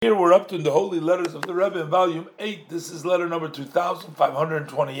Here we're up to the Holy Letters of the Rebbe in Volume 8. This is letter number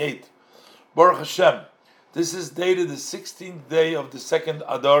 2528. Baruch Hashem. This is dated the 16th day of the second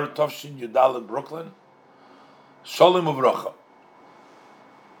Adar Tovshin Yudal in Brooklyn. Shalom Uvracha.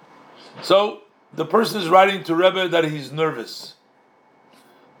 So, the person is writing to Rebbe that he's nervous,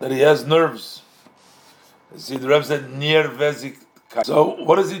 that he has nerves. You see, the Rebbe said, Nervezik. So,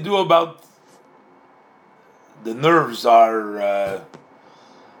 what does he do about the nerves are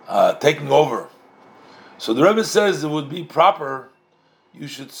taking over? So the Rebbe says it would be proper, you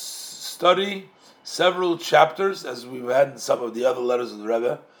should study several chapters, as we've had in some of the other letters of the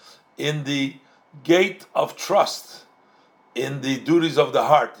Rebbe, in the gate of trust, in the duties of the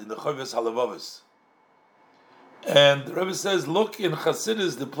heart, in the Choves Halavavis. And the Rebbe says, look in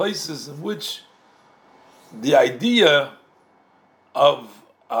Chassidus, the places in which the idea of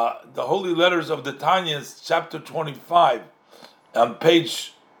the Holy Letters of the Tanyas, chapter 25, on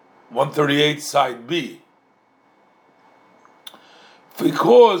page 138, side B.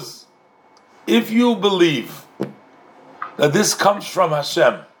 Because if you believe that this comes from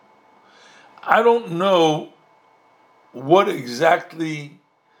Hashem, I don't know what exactly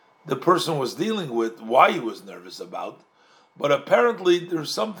the person was dealing with, why he was nervous about, but apparently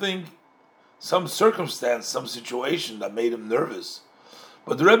there's something, some circumstance, some situation that made him nervous.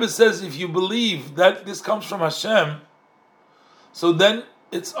 But the Rebbe says, if you believe that this comes from Hashem, so then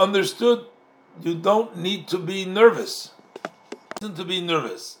it's understood you don't need to be nervous.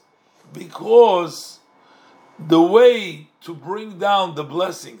 Because the way to bring down the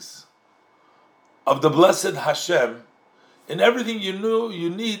blessings of the blessed Hashem in everything you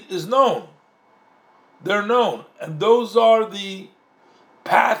need is known. They're known. And those are the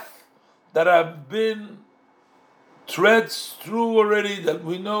path that have been treads through already, that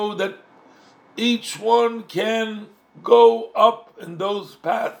we know that each one can go up in those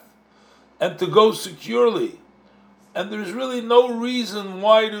paths and to go securely. And there's really no reason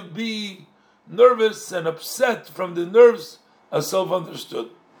why to be nervous and upset from the nerves are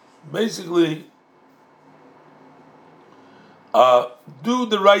self-understood. Basically, do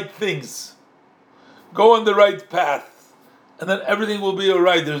the right things, go on the right path, and then everything will be all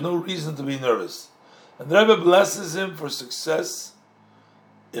right. There's no reason to be nervous. And the Rebbe blesses him for success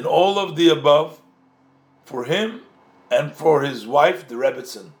in all of the above, for him and for his wife, the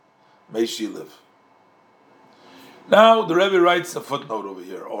Rebbetzin. May she live. Now, the Rebbe writes a footnote over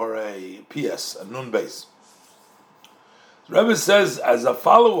here, or a PS, a nun base. The Rebbe says, as a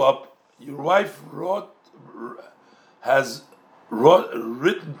follow-up, your wife has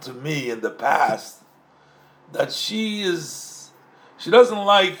written to me in the past that she doesn't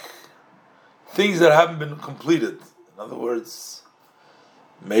like things that haven't been completed. In other words,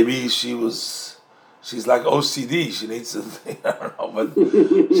 maybe she's like OCD. She needs to, I don't know, but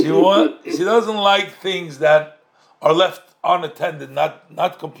she doesn't like things that are left unattended,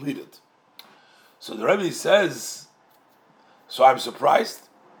 not completed. So the Rebbe says, so I'm surprised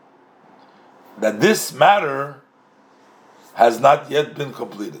that this matter has not yet been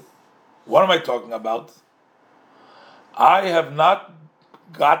completed. What am I talking about? I have not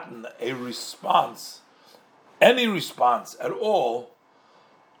gotten a response, any response at all,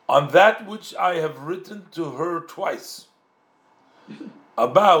 on that which I have written to her twice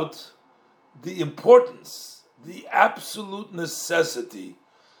about the importance, the absolute necessity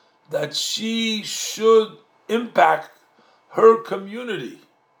that she should impact her community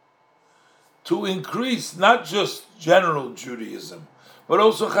to increase not just general Judaism, but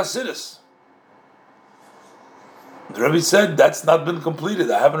also Hasidus. The Rebbe said that's not been completed.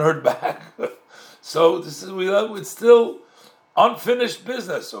 I haven't heard back. So it's still unfinished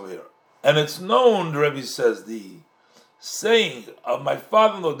business over here. And it's known, the Rebbe says, the saying of my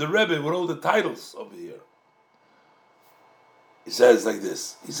father-in-law, the Rebbe, with all the titles over here. He says like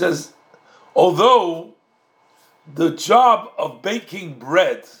this. He says, although the job of baking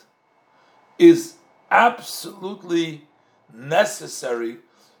bread is absolutely necessary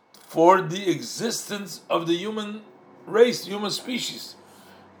for the existence of the human race, human species.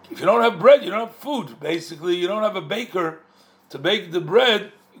 If you don't have bread, you don't have food. Basically, you don't have a baker to bake the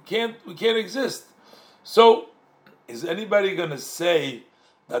bread, we can't exist. So, is anybody going to say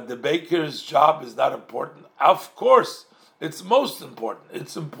that the baker's job is not important? Of course, it's most important.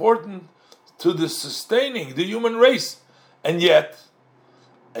 It's important to the sustaining the human race. And yet,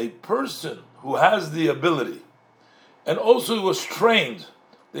 a person who has the ability, and also was trained,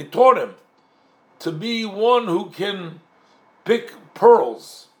 they taught him to be one who can pick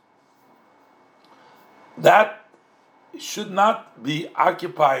pearls, that should not be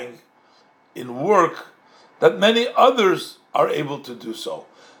occupying in work that many others are able to do so.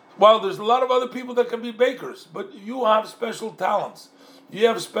 Well, there's a lot of other people that can be bakers, but you have special talents. You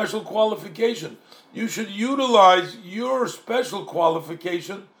have special qualification. You should utilize your special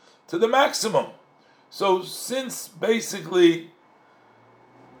qualification to the maximum. So since basically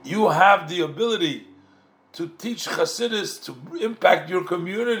you have the ability to teach Hasidus, to impact your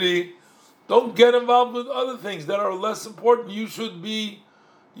community, don't get involved with other things that are less important.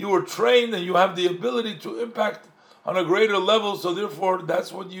 You were trained and you have the ability to impact on a greater level, so therefore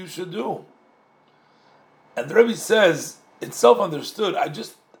that's what you should do. And the Rebbe says, it's self-understood.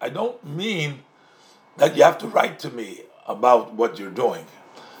 I don't mean that you have to write to me about what you're doing.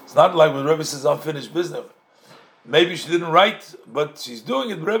 It's not like when the Rebbe says unfinished business. Maybe she didn't write, but she's doing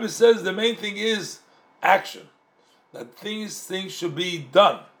it. The Rebbe says the main thing is action. That things should be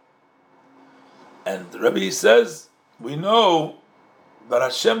done. And the Rebbe says, we know that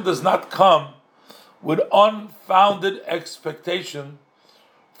Hashem does not come with unfounded expectation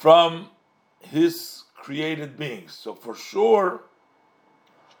from His created beings. So for sure,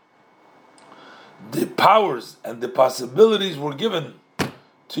 the powers and the possibilities were given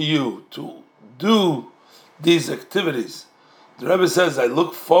to you to do these activities. The Rebbe says, I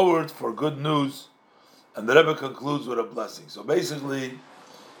look forward for good news, and the Rebbe concludes with a blessing. So basically,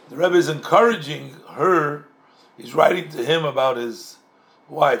 the Rebbe is encouraging her. He's writing to him about his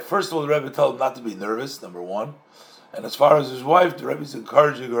wife. First of all, the Rebbe told him not to be nervous, number one. And as far as his wife, the Rebbe is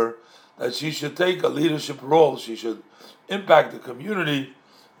encouraging her that she should take a leadership role. She should impact the community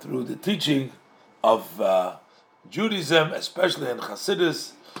through the teaching of Judaism, especially in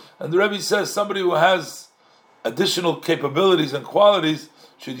Hasidus. And the Rebbe says somebody who has additional capabilities and qualities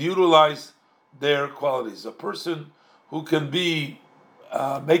should utilize their qualities. A person who can be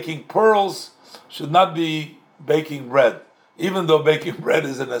making pearls should not be baking bread, even though baking bread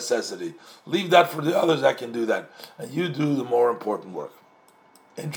is a necessity. Leave that for the others that can do that, and you do the more important work.